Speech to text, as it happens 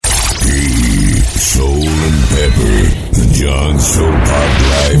John's SOULPARK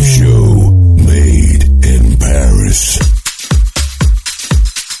live show, made in Paris.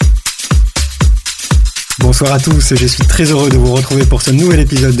 Bonsoir à tous, je suis très heureux de vous retrouver pour ce nouvel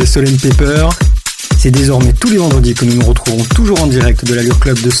épisode de Soul & Pepper. C'est désormais tous les vendredis que nous nous retrouvons toujours en direct de l'Allure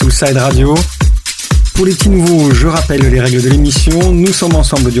Club de Soulside Radio. Pour les petits nouveaux, je rappelle les règles de l'émission. Nous sommes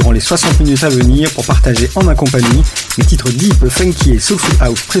ensemble durant les 60 minutes à venir pour partager en ma compagnie mes titres deep, funky et soulful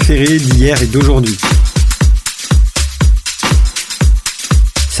house préférés d'hier et d'aujourd'hui.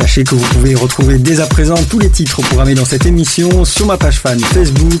 Sachez que vous pouvez retrouver dès à présent tous les titres programmés dans cette émission sur ma page fan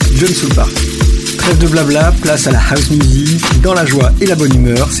Facebook John SOULPARK. Trêve de blabla, place à la house music, dans la joie et la bonne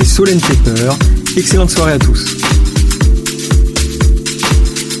humeur, c'est Soul & Pepper. Excellente soirée à tous.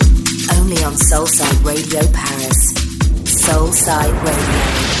 Only on Soulside Radio Paris. Soulside Radio.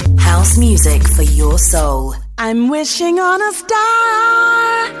 House music for your soul. I'm wishing on a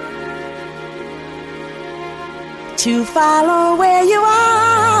star to follow where you are.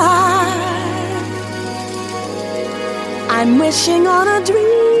 I'm wishing on a dream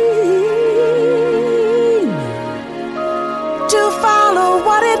to follow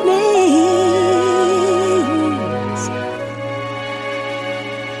what it means.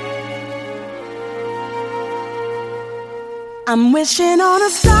 I'm wishing on a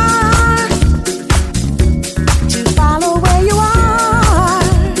star to follow where you are.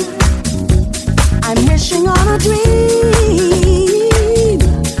 I'm wishing on a dream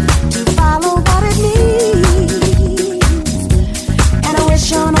to follow what it means. And I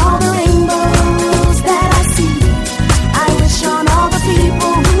wish on all the rainbows that I see. I wish on all the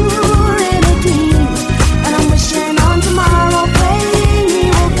people who are in a dream. And I'm wishing on tomorrow, praying he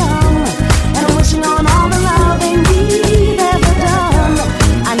will come. And I'm wishing on all the loving we've ever done.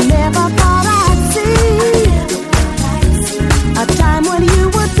 I never thought I'd see a time when you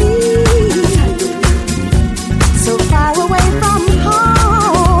would be so far away from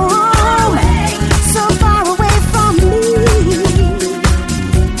home, so far away from me.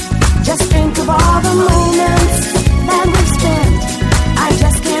 Just think of all the moments that we've spent. I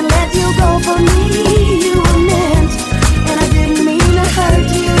just can't let you go. For me, you were meant, and I didn't mean to hurt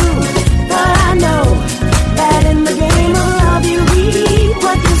you, but I know that in the game of love you reap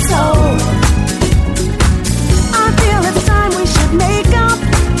what you sow. I feel it's time we should make up,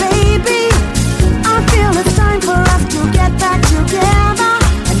 baby. I feel it's time for us to get back together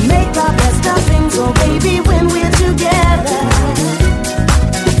and make the best of things, oh baby, when we're together.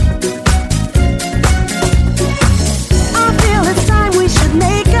 I feel it's time we should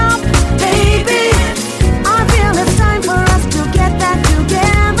make up, baby. I feel it's time for us to get back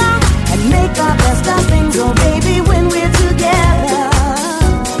together and make the best of things, oh baby, when we're together.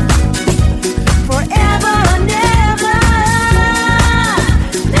 Forever and ever,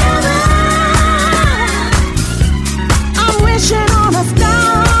 never. I'm wishing on a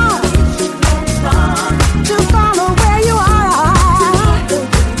star to follow where you are.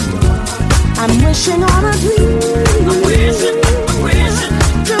 I'm wishing on a dream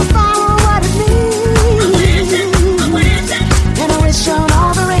to follow what it means. And I wish on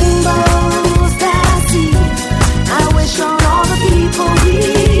all the rainbows that I see. I wish on all the people we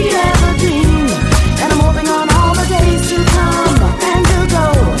ever dreamed. And I'm hoping on all the days to come and to go.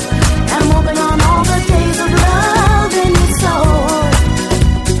 And I'm hoping on all the days of love in your soul.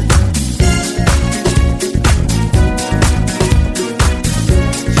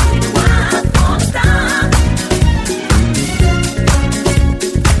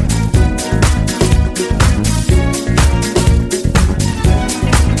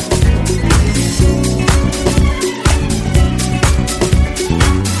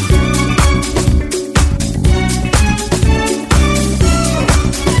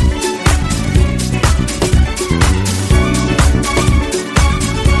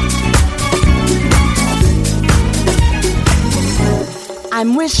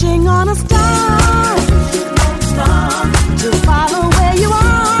 I'm wishing on a star to follow where you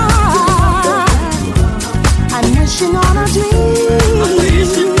are. I'm wishing on a dream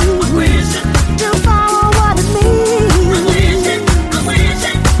to follow what it means.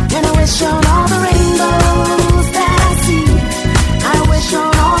 And I wish on all the rainbows that I see. I wish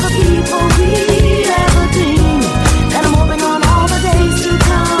on all the people we ever dreamed. And I'm hoping on all the days to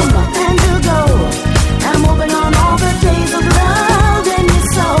come and to go. And I'm hoping on all the days of love in your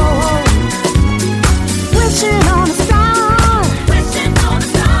soul.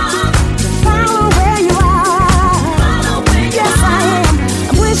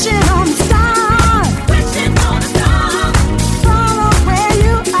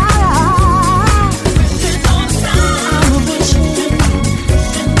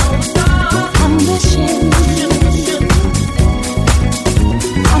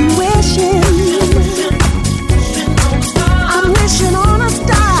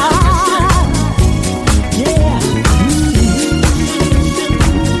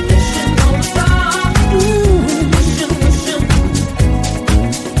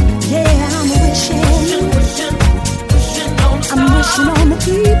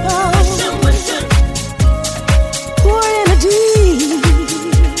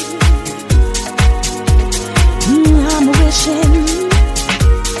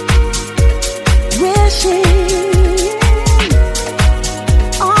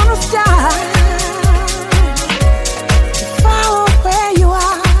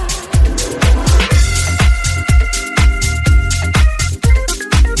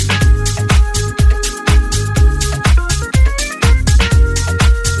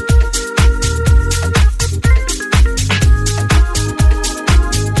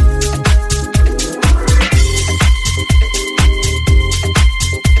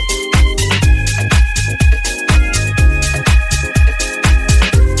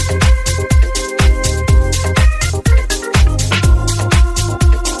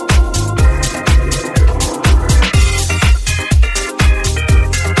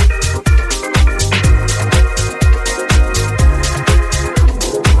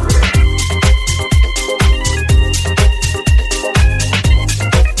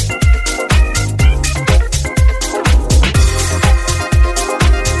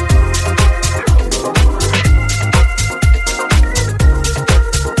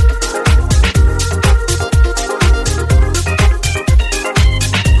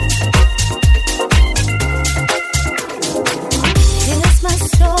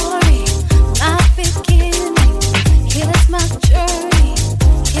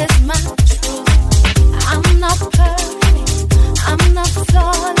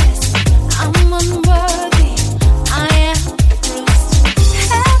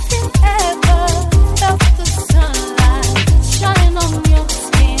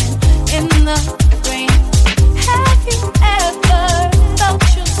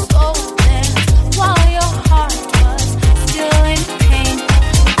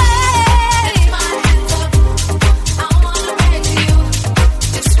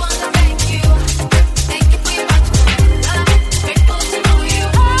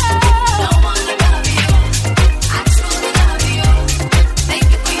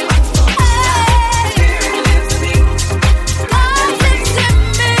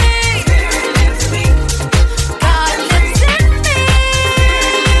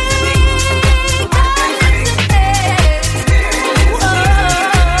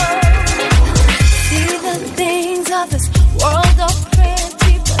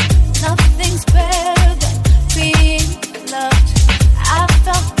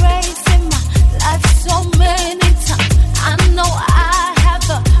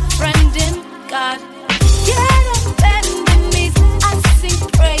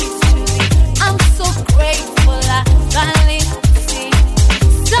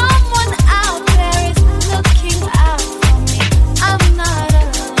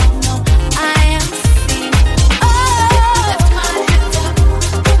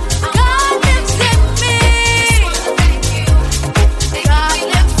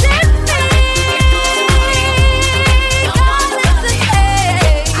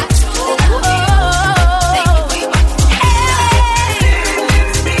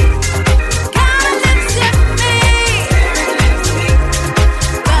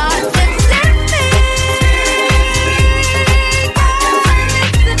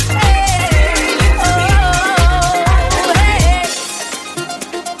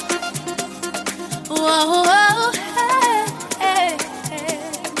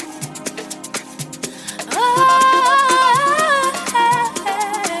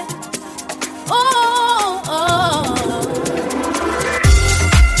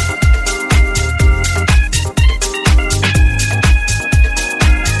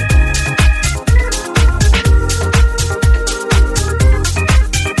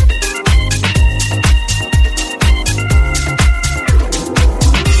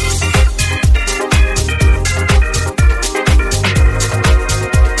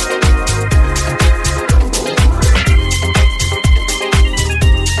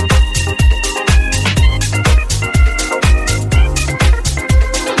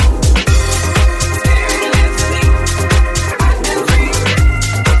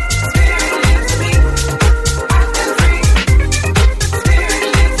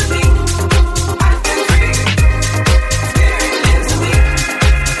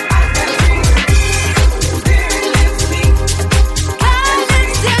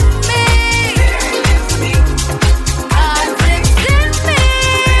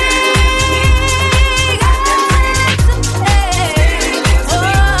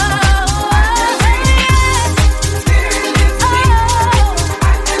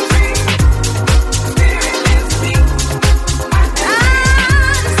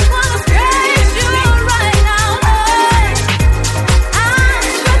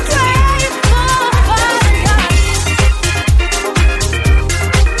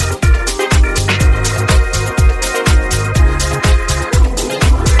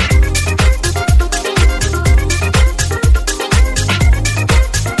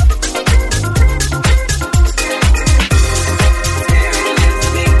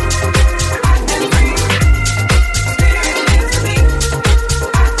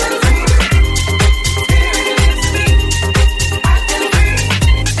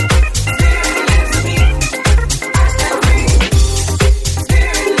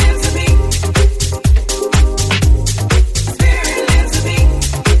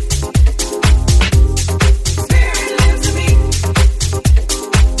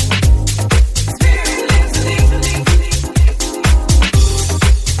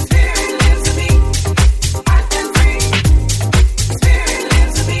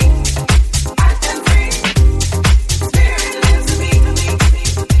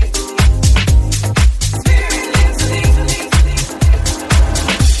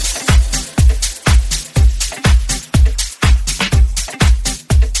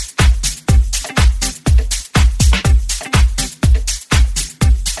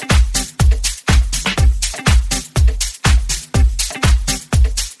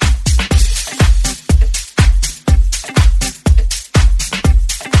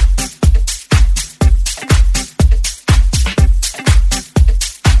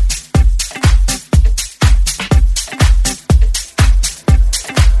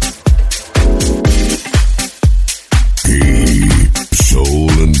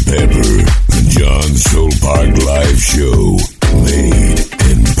 Show made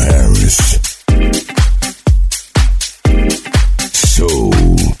in Paris. Soul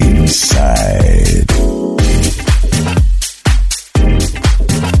Inside.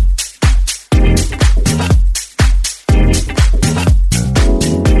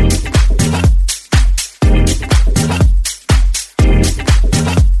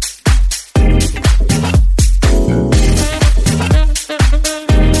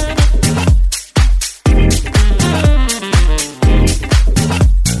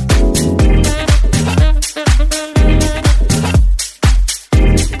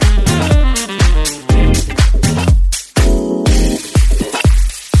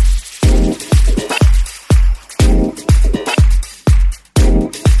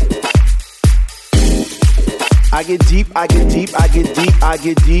 I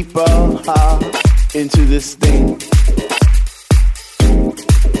get deeper into this thing.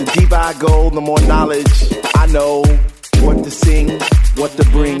 The deeper I go, the more knowledge I know. What to sing, what to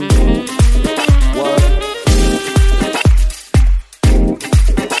bring, what.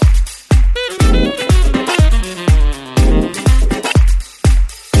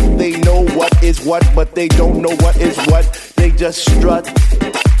 They know what is what, but they don't know what is what. They just strut.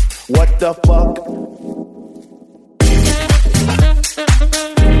 What the fuck?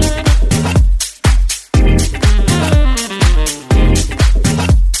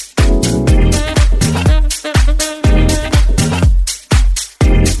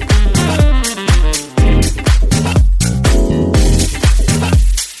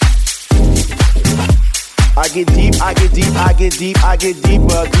 I get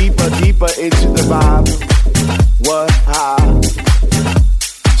deeper into the vibe. What?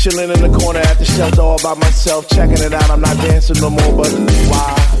 Chilling in the corner at the shelter all by myself, checking it out. I'm not dancing no more, but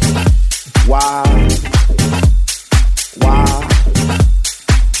why? What?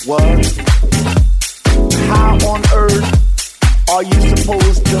 How on earth are you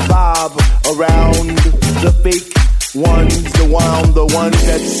supposed to vibe around the fake ones, the ones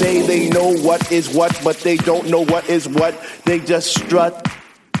that say they know what is what, but they don't know what is what. They just strut.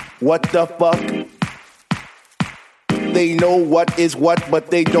 What the fuck? They know what is what, but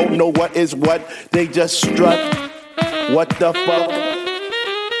they don't know what is what. They just strut. What the fuck?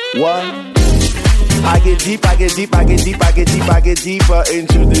 What? I get deeper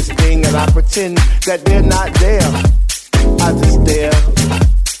into this thing, and I pretend that they're not there. I just stare.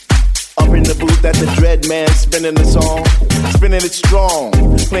 Up in the booth at the Dread Man, spinning the song, spinning it strong,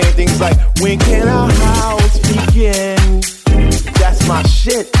 playing things like, when can our house begin? That's my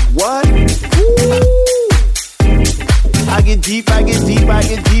shit. What? Woo! I get deeper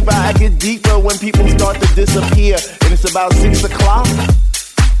when people start to disappear, and it's about 6 o'clock.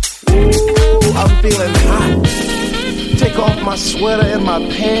 Ooh, I'm feeling hot. Take off my sweater and my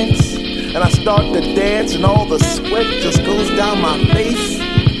pants, and I start to dance, and all the sweat just goes down my face.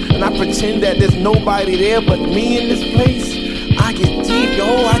 And I pretend that there's nobody there but me in this place. I get deep,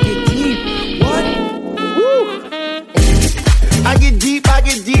 yo, I get deep. What? Woo! I get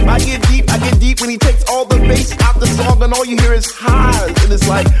deep when he takes all the bass out the song and all you hear is highs. And it's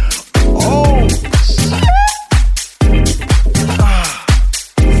like, oh, shit.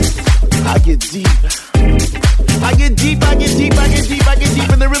 I get deep.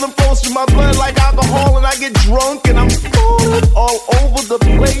 And the rhythm flows through my blood like alcohol, and I get drunk and I'm falling all over the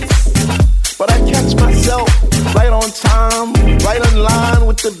place. But I catch myself right on time, right in line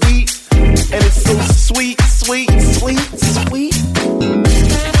with the beat, and it's so sweet.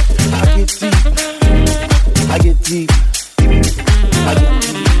 I get deep.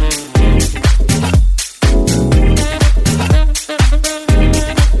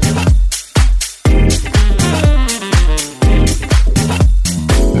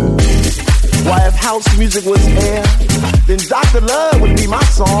 Why, if house music was air, then Dr. Love would be my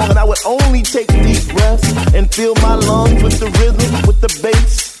song, and I would only take deep breaths and fill my lungs with the rhythm, with the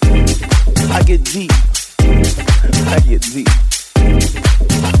bass. I get deep.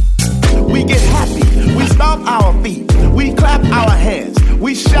 We get happy, we stomp our feet, we clap our hands,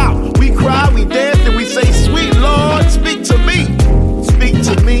 we shout, we cry, we dance, and we say, sweet Lord, speak to me.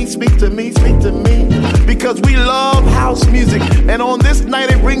 Speak to me, because we love house music, and on this night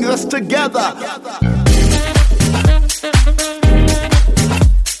it brings us together.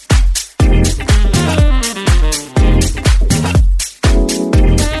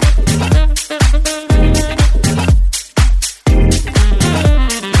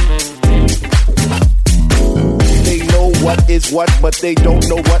 Is what, but they don't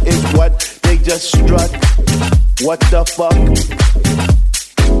know what is what. They just strut. What the fuck?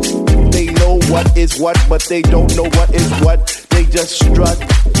 They know what is what, but they don't know what is what. They just strut.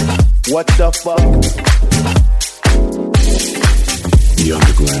 What the fuck? The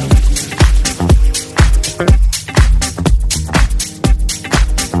underground.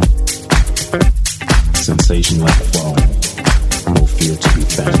 Sensation like fall, no fear to be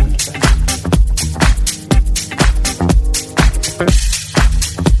found.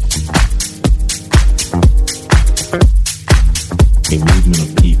 A movement of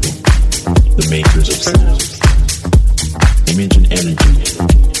people, the makers of sound. Image and energy,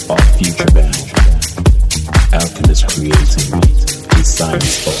 all future bound. Alchemists creating the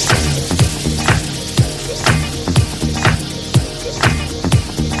science of sound.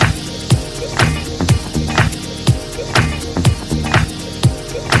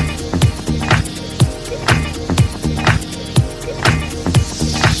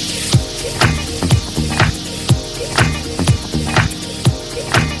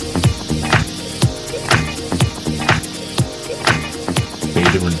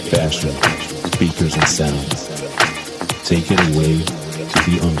 Speakers and sounds. Take it away to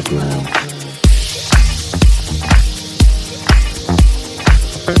the underground.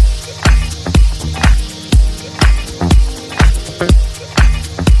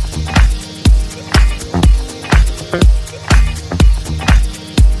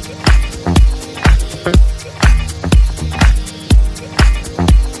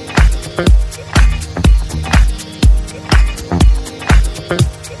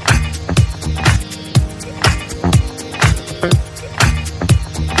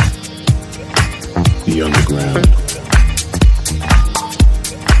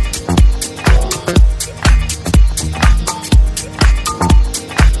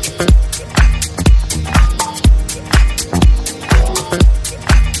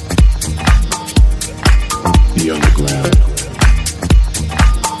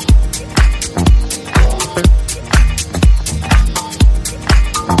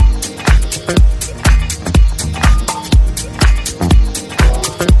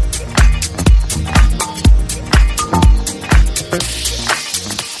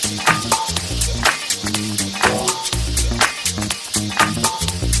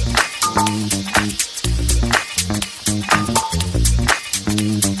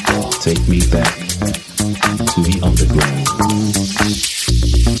 Take me back to the underground.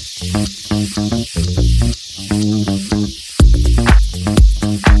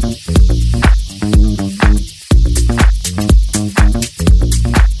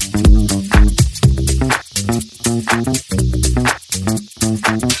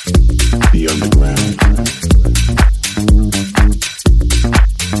 The underground.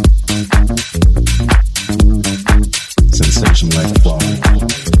 Sensation like flying.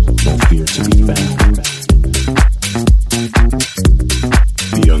 No fear to be found.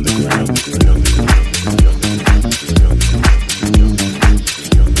 The underground.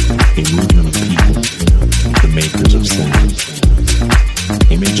 A movement of people, the makers of sound.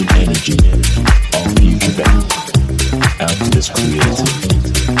 Image and energy, all future bound. Alchemists creating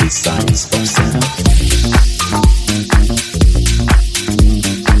the science of sound.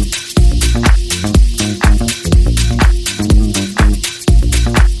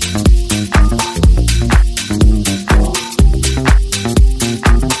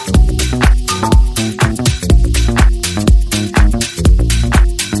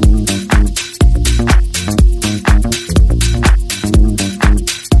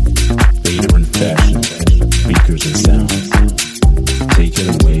 Speakers and sounds. Take it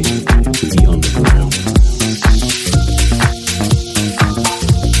away to the underground.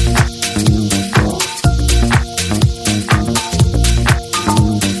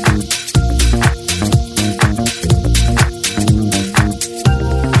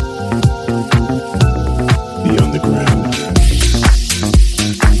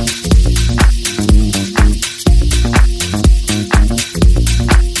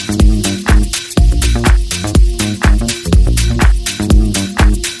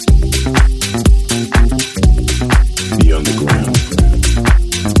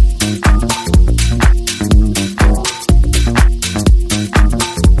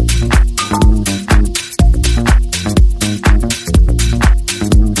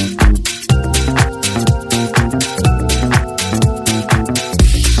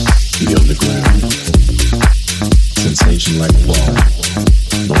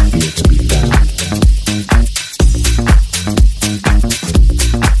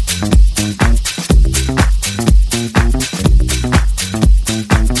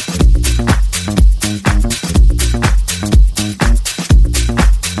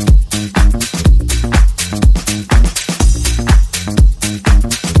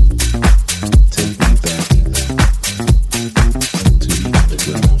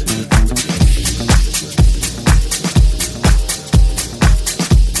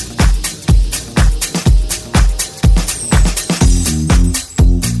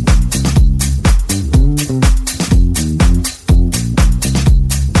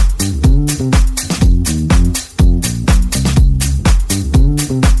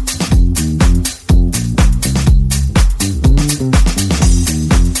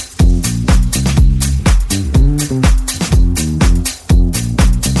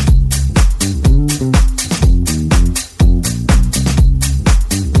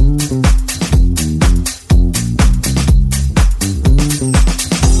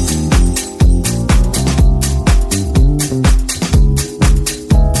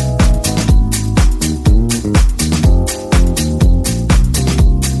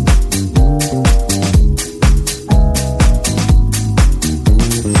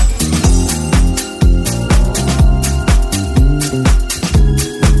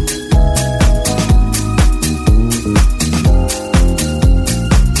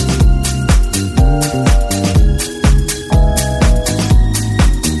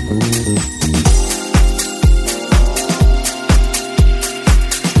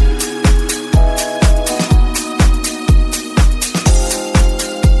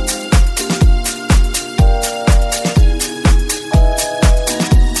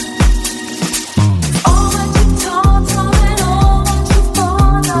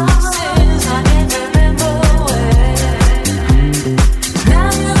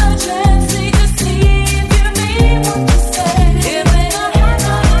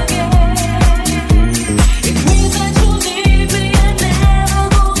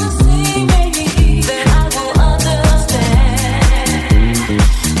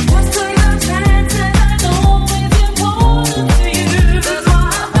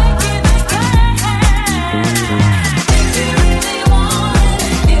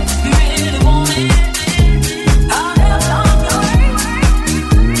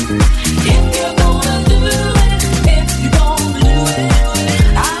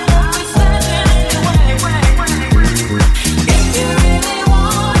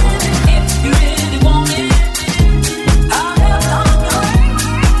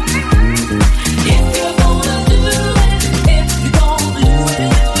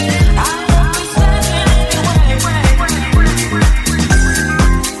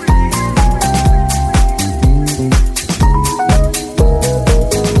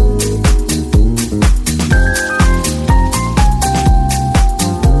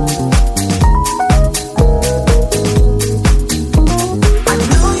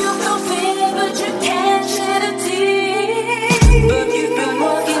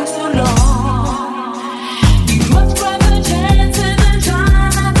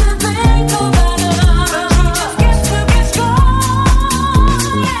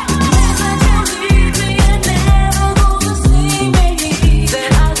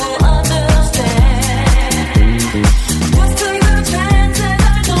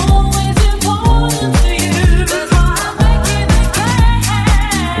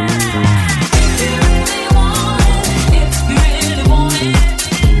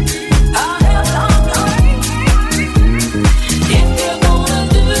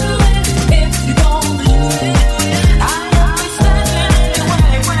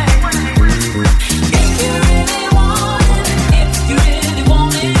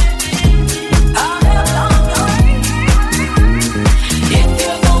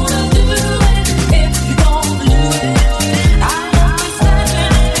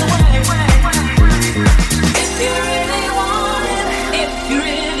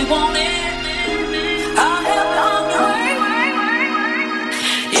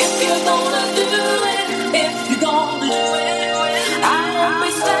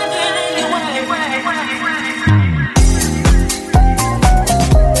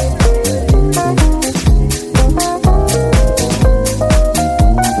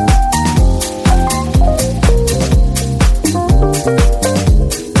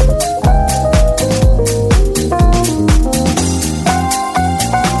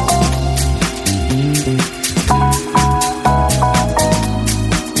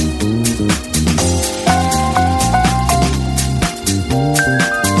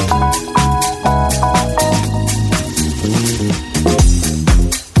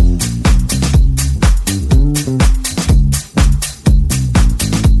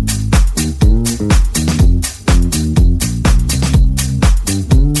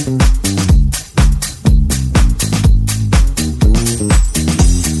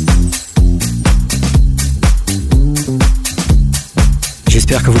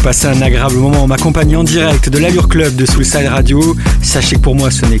 J'espère que vous passez un agréable moment en m'accompagnant en direct de l'Allure Club de Soulside Radio. Sachez que pour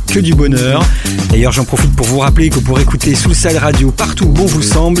moi ce n'est que du bonheur. D'ailleurs j'en profite pour vous rappeler que pour écouter Soulside Radio partout où bon vous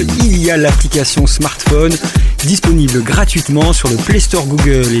semble, il y a l'application smartphone disponible gratuitement sur le Play Store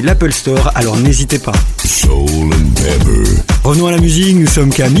Google et l'Apple Store, alors n'hésitez pas. Soul and Pepper. Revenons à la musique, nous sommes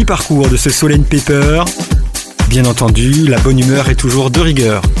qu'à mi-parcours de ce Soul and Pepper. Bien entendu, la bonne humeur est toujours de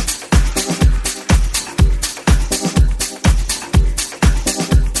rigueur.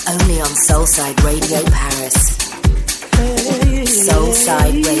 Only on Soulside Radio Paris.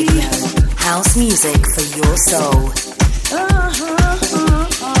 Soulside Radio. House music for your soul.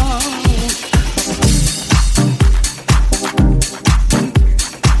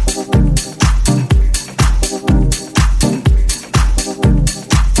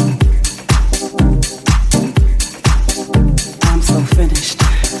 I'm so finished.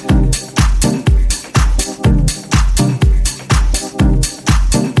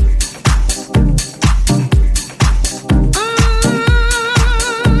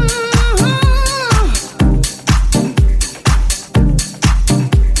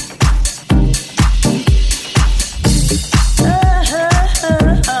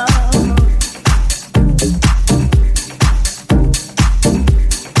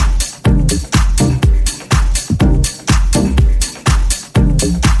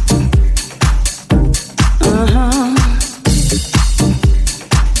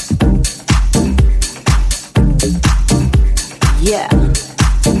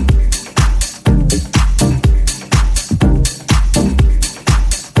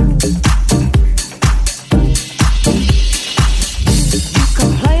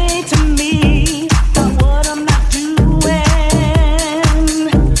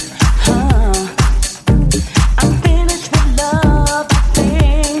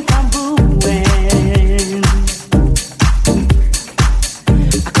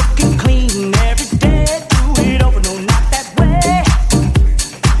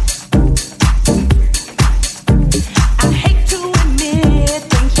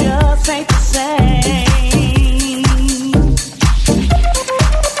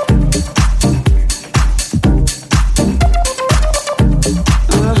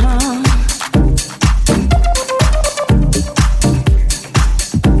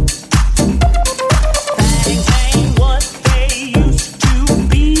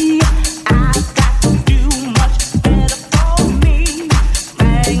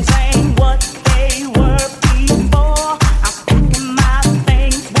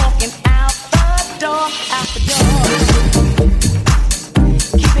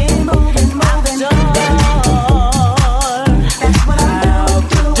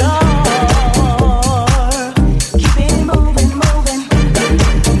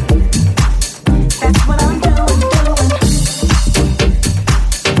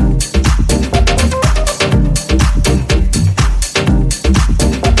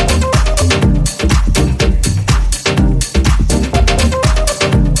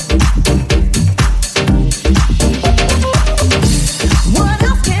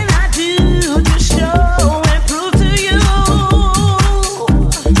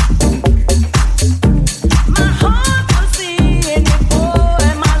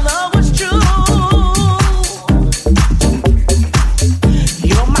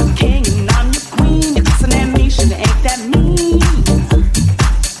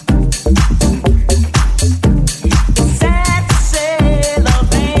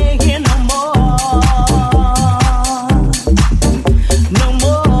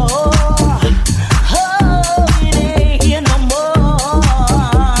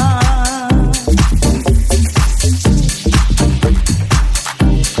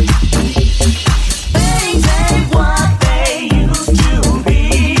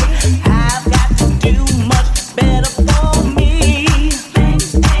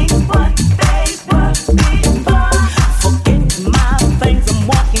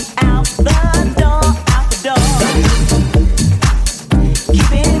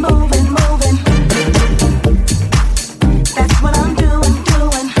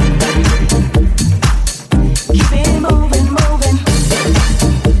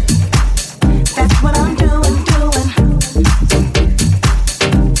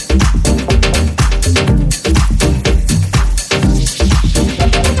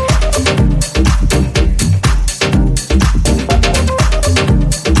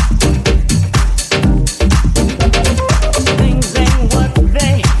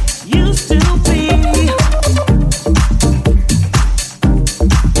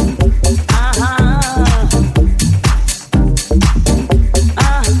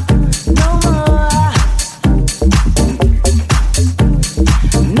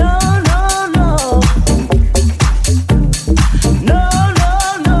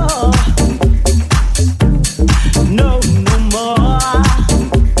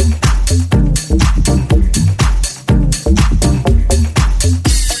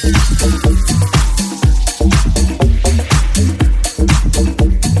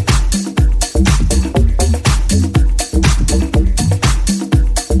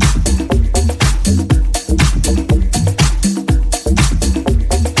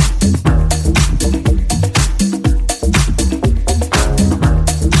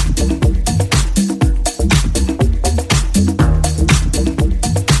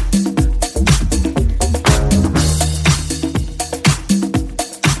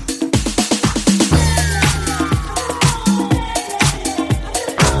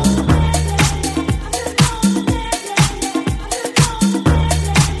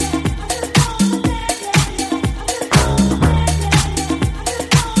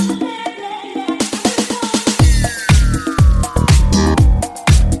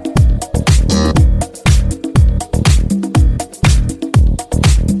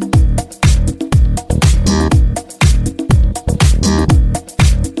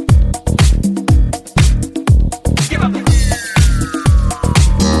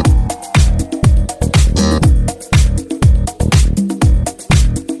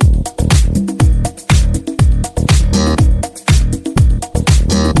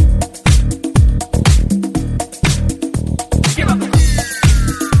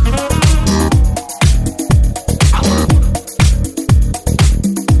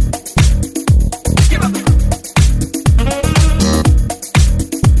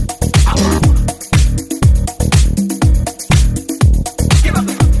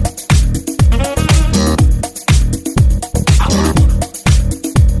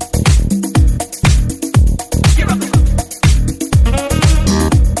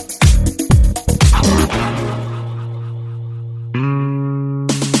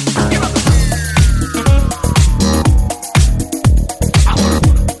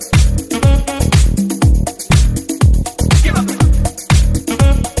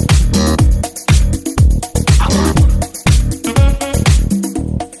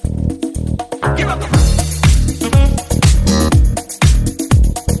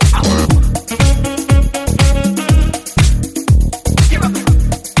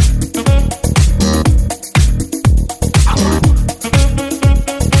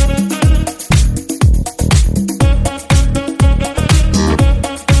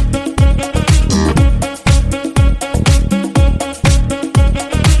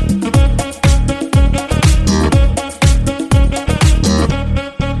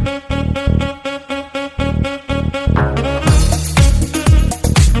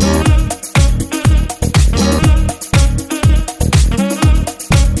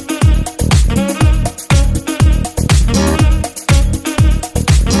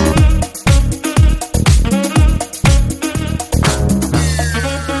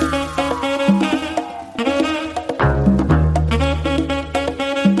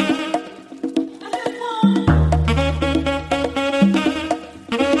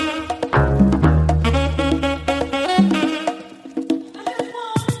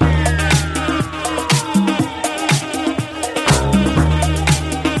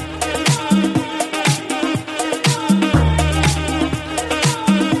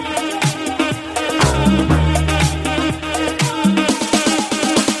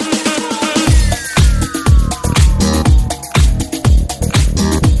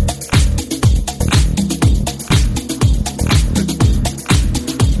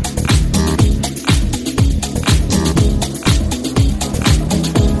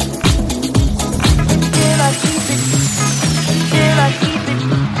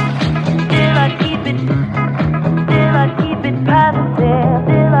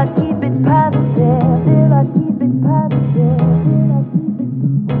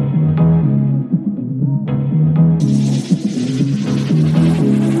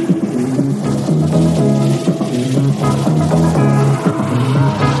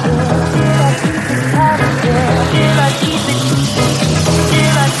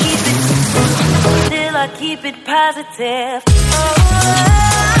 positive.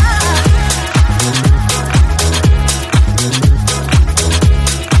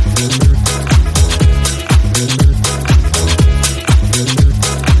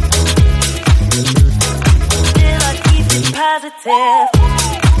 Still I keep it positive.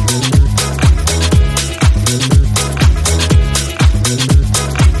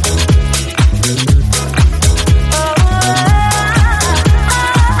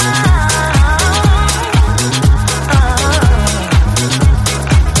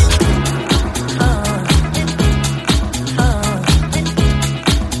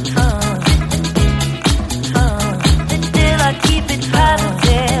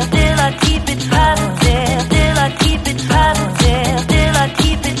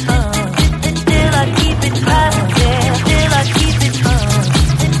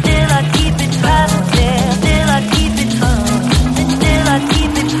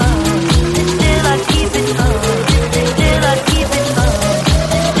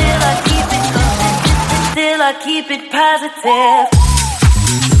 Keep it positive.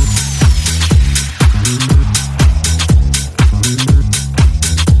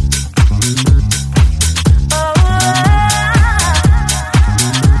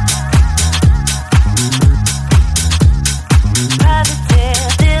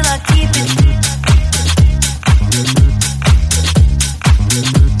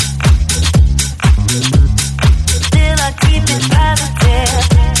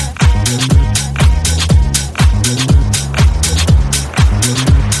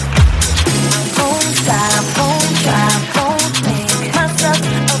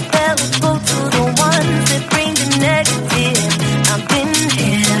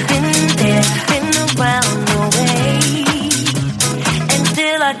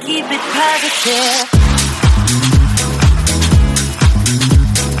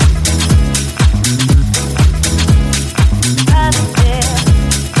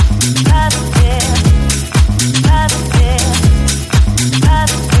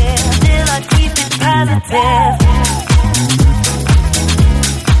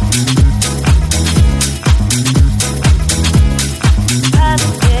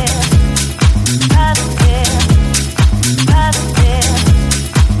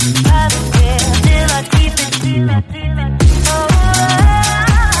 Still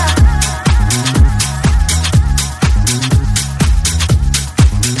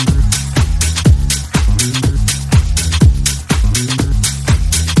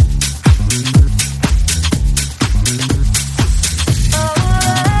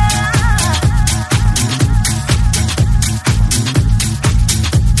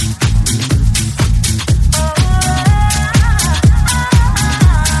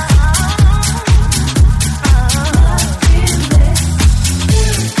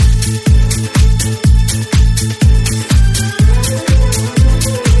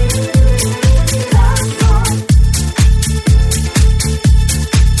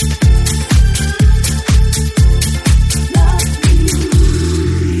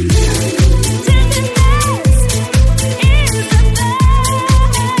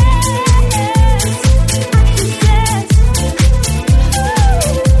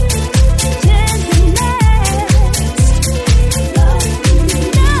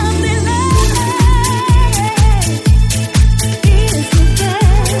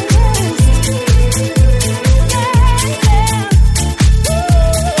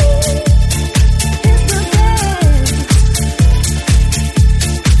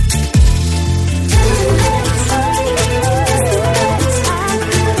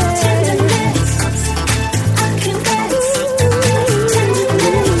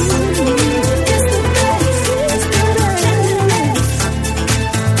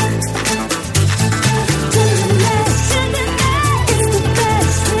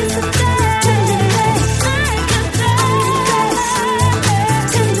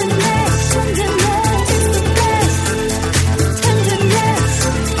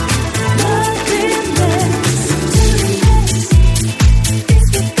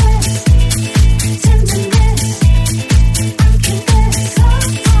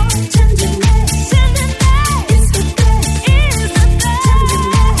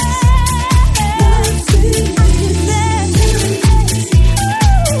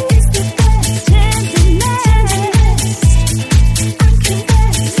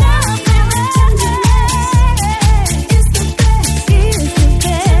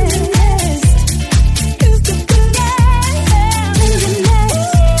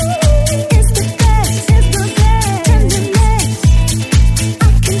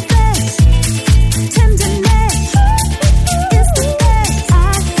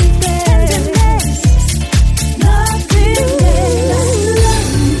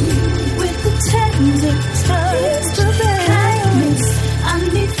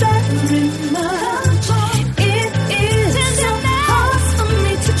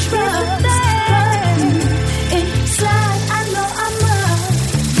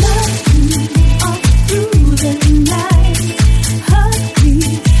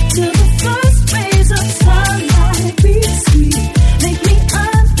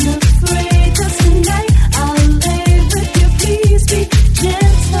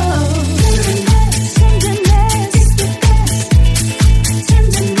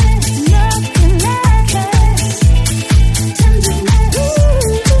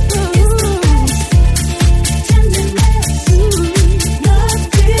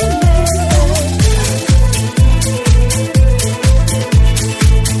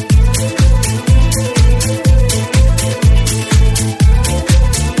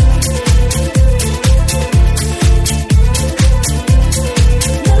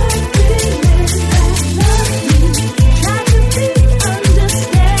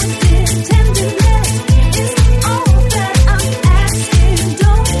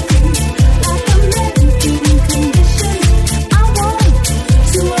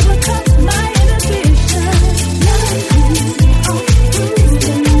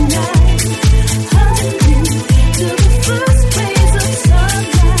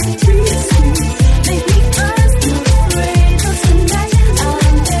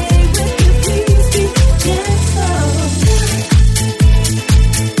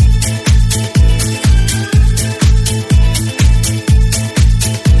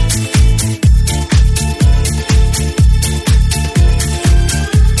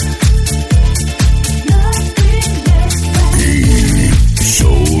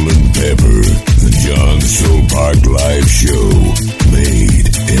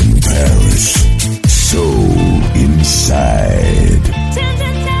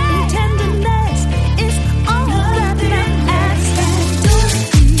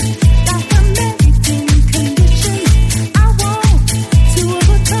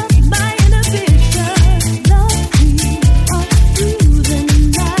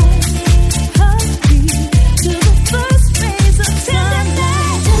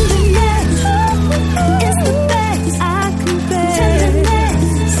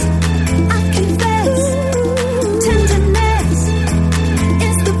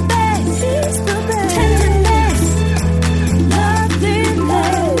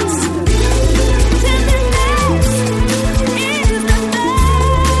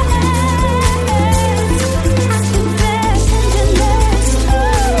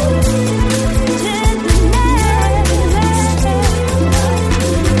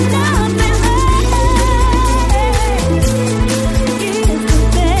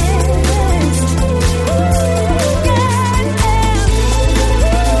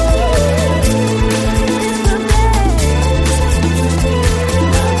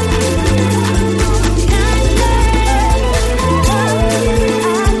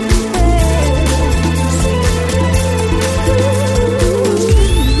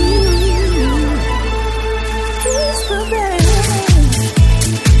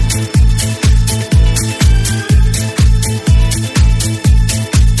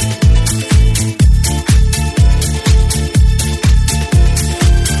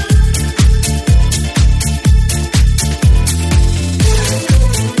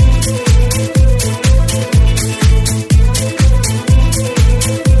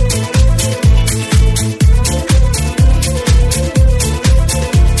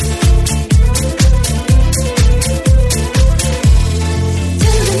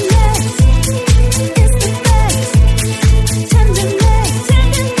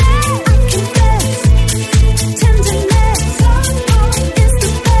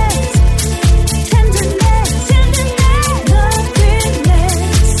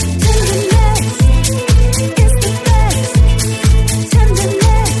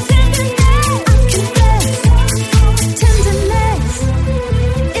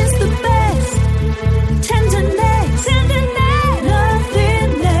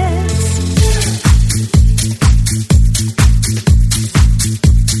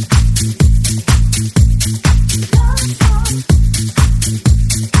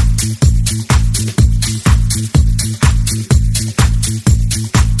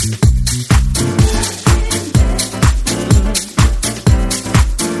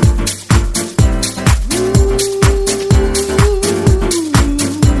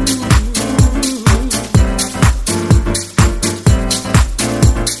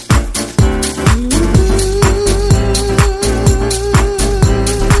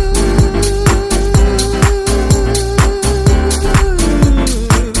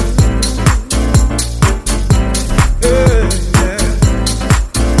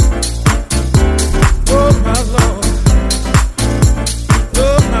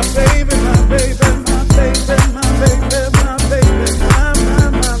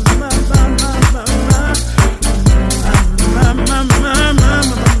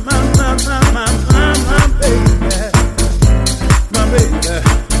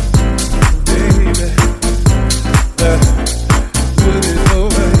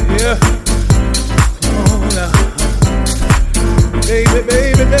baby,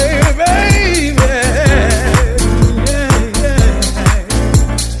 baby, baby, baby.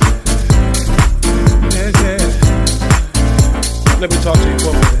 Let me talk to you for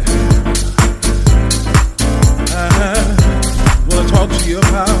a minute. I want to talk to you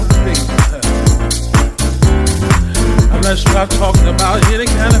about faith. I'm not sure I'm talking about any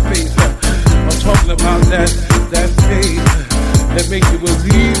kind of faith. I'm talking about that faith that make you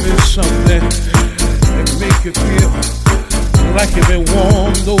believe in something, that make you feel like you've been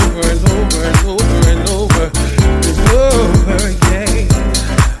warmed over and over and over and over and over again.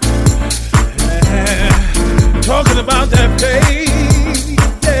 Talking about that faith,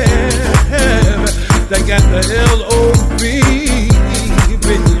 yeah, that got the L-O-V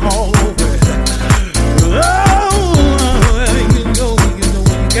written all over it. Oh, you know,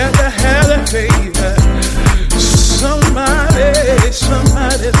 you got to have that faith.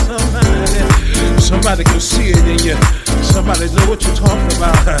 Somebody can see it in you. Somebody know what you're talking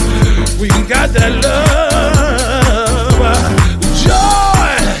about. When you got that love,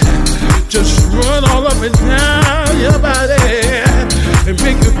 joy, just run all up and down your body and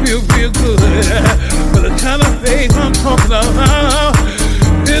make you feel real good. But the kind of faith I'm talking about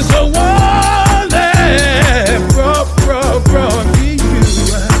is the one that brought me you.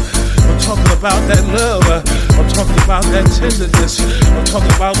 I'm talking about that love. I'm talking about that tenderness. I'm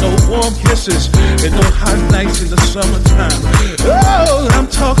talking about no warm kisses and no hot nights in the summertime. Oh, I'm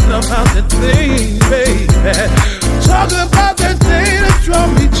talking about that thing, baby. I'm talking about that thing that drew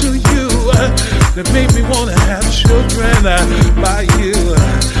me to you, that made me want to have children by you.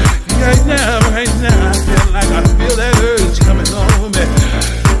 Right now, I feel that urge coming on me.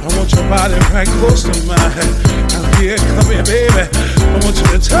 I want your body right close to mine. I'm here, come here, baby. I want you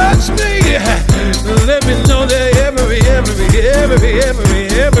to touch me. Let me know that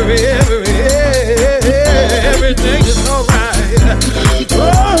everything is alright.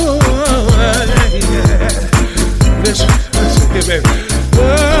 Oh, yeah. Listen, here, baby.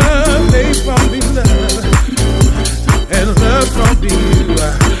 Love made from me, love, and love from you.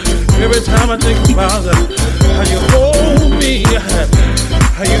 Every time I think about how you hold me,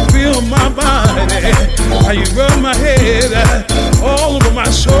 how you feel my body, how you rub my head all over my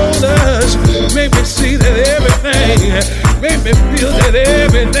shoulders, make me see that everything, make me feel that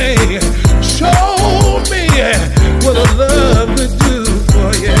everything. Show me what a love could do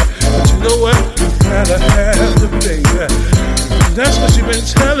for you. But you know what? You gotta have the faith. That's what she been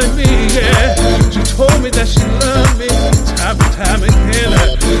telling me, yeah. She told me that she loved me time and time again.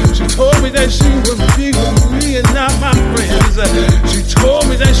 She told me that she would be with me and not my friends. She told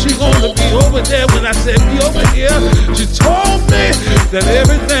me that she gonna be over there when I said be over here. She told me that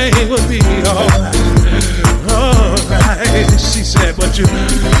everything would be alright. She said, but you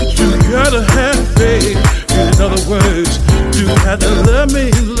gotta have faith. In other words, you gotta love me,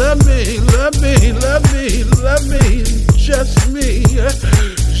 love me, love me, love me, love me. Just me,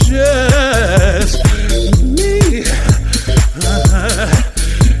 just me.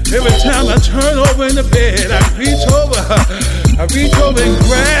 Every time I turn over in the bed, I reach over and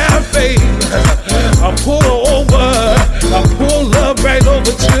grab faith. I pull her over, I pull love right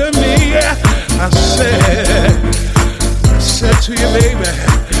over to me. I said to you, baby,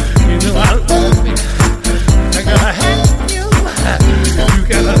 you know I love you. I gotta have you. You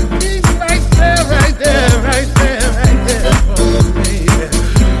gotta be right there, right there, right there.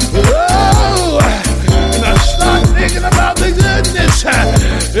 Thinking about the goodness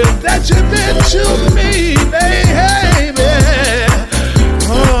that you've been to me, baby.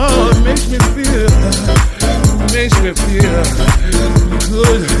 Oh, it makes me feel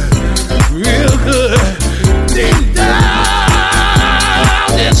good, real good, deep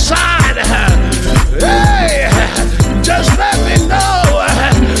down inside. Hey, just let me know,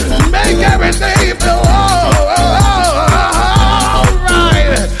 make everything feel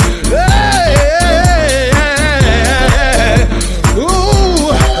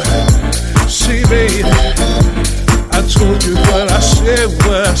what I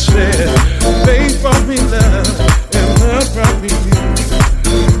said. Faith brought me love, and love brought me you.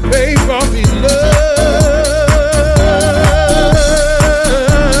 Faith brought me love,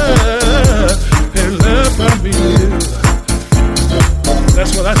 and love brought me you.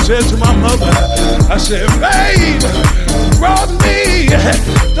 That's what I said to my mother. I said, babe, brought me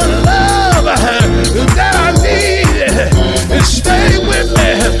the love that I need. And stay with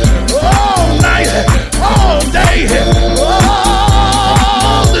me all night, all day,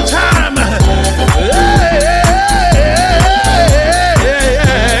 all the time.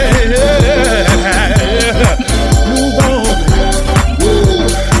 Move on.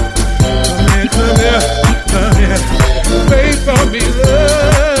 Come here. Wait for me.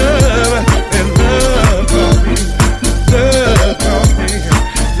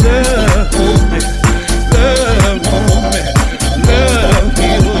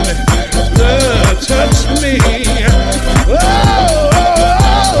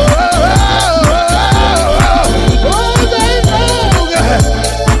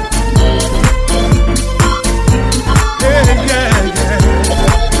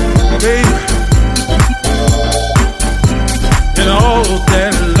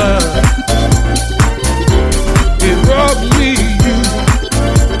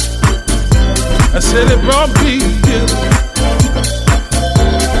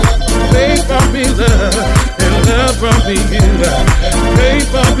 me love, and love brought me you.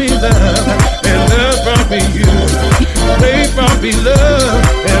 Faith brought me love, and love brought me you. Faith brought me love,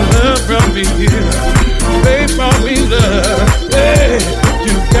 and love brought me you. Faith brought me love. Hey,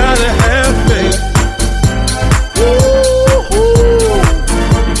 you gotta have faith.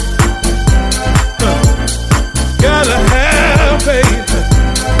 Gotta have faith.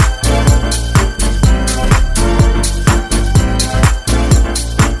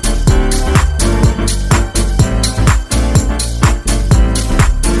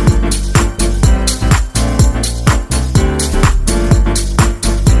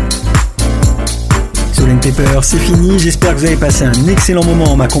 Paper, c'est fini, j'espère que vous avez passé un excellent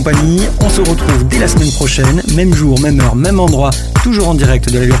moment en ma compagnie. On se retrouve dès la semaine prochaine, même jour, même heure, même endroit, toujours en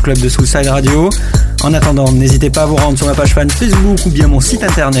direct de l'Allure Club de Soulside Radio. En attendant, n'hésitez pas à vous rendre sur ma page fan Facebook ou bien mon site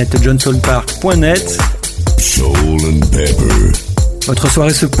internet johnsoulpark.net. Soul and Pepper. Votre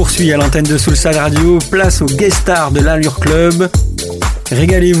soirée se poursuit à l'antenne de Soulside Radio, place au guest star de l'Allure Club.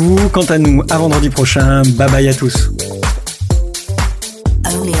 Régalez-vous, quant à nous, à vendredi prochain, bye bye à tous.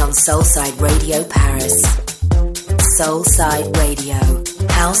 Only on Soulside Radio Paris. Soulside Radio.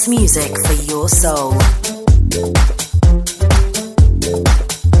 House music for your soul.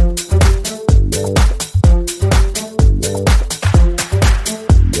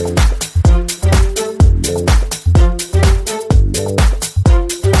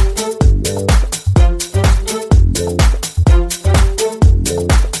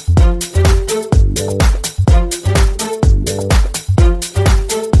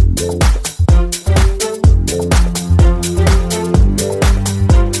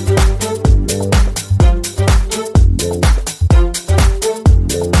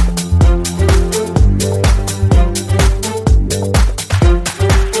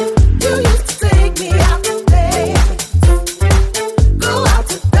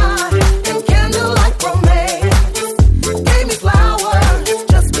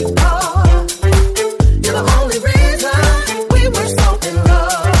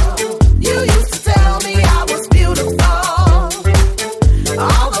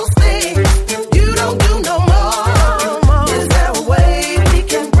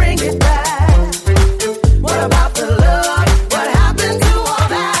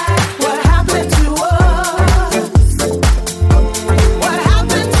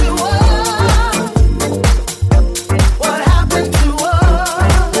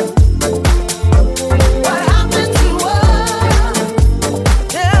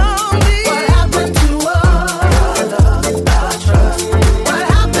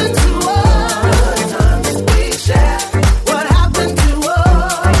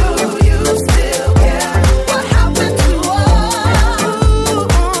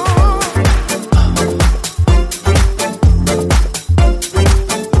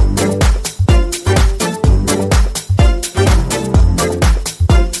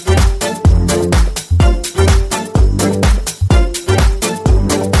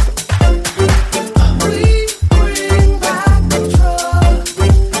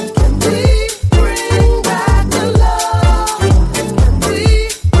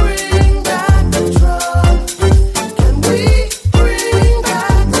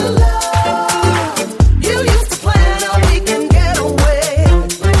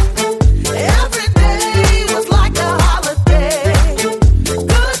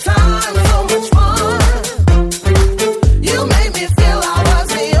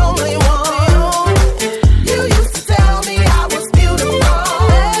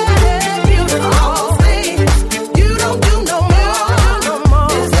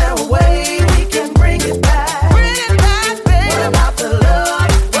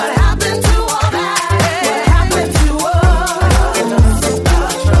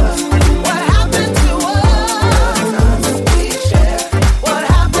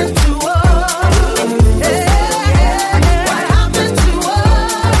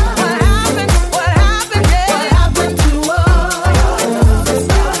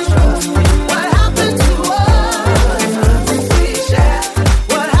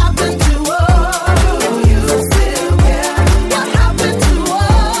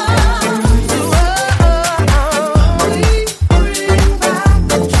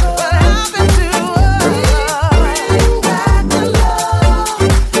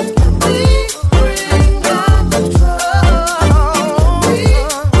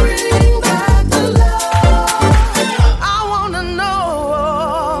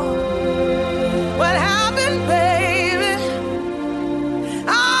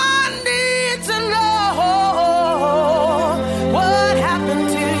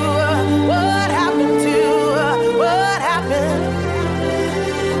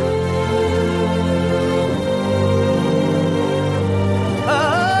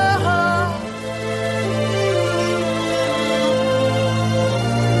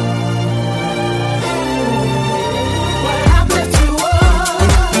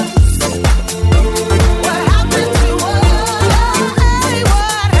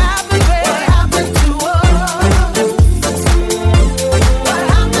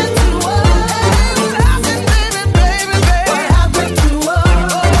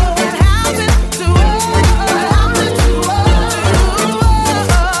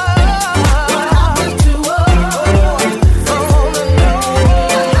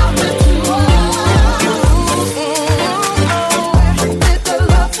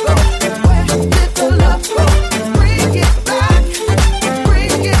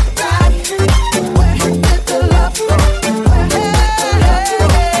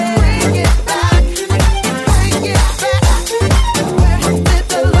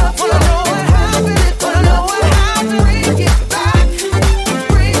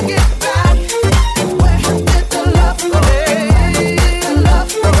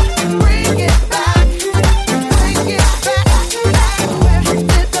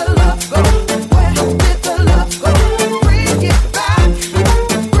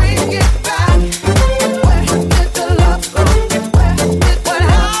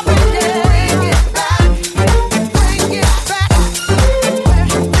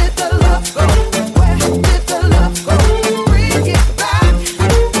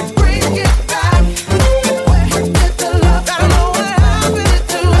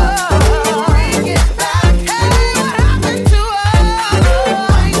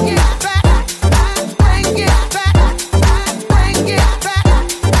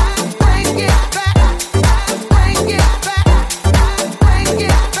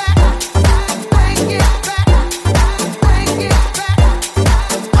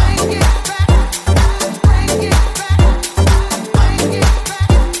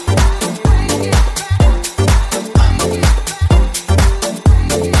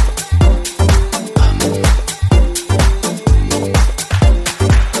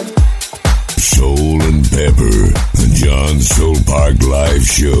 Pepper, the John SOULPARK live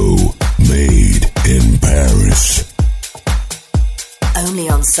show, made in Paris. Only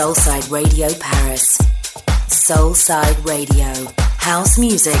on Soulside Radio Paris. Soulside Radio. House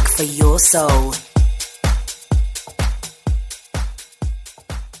music for your soul.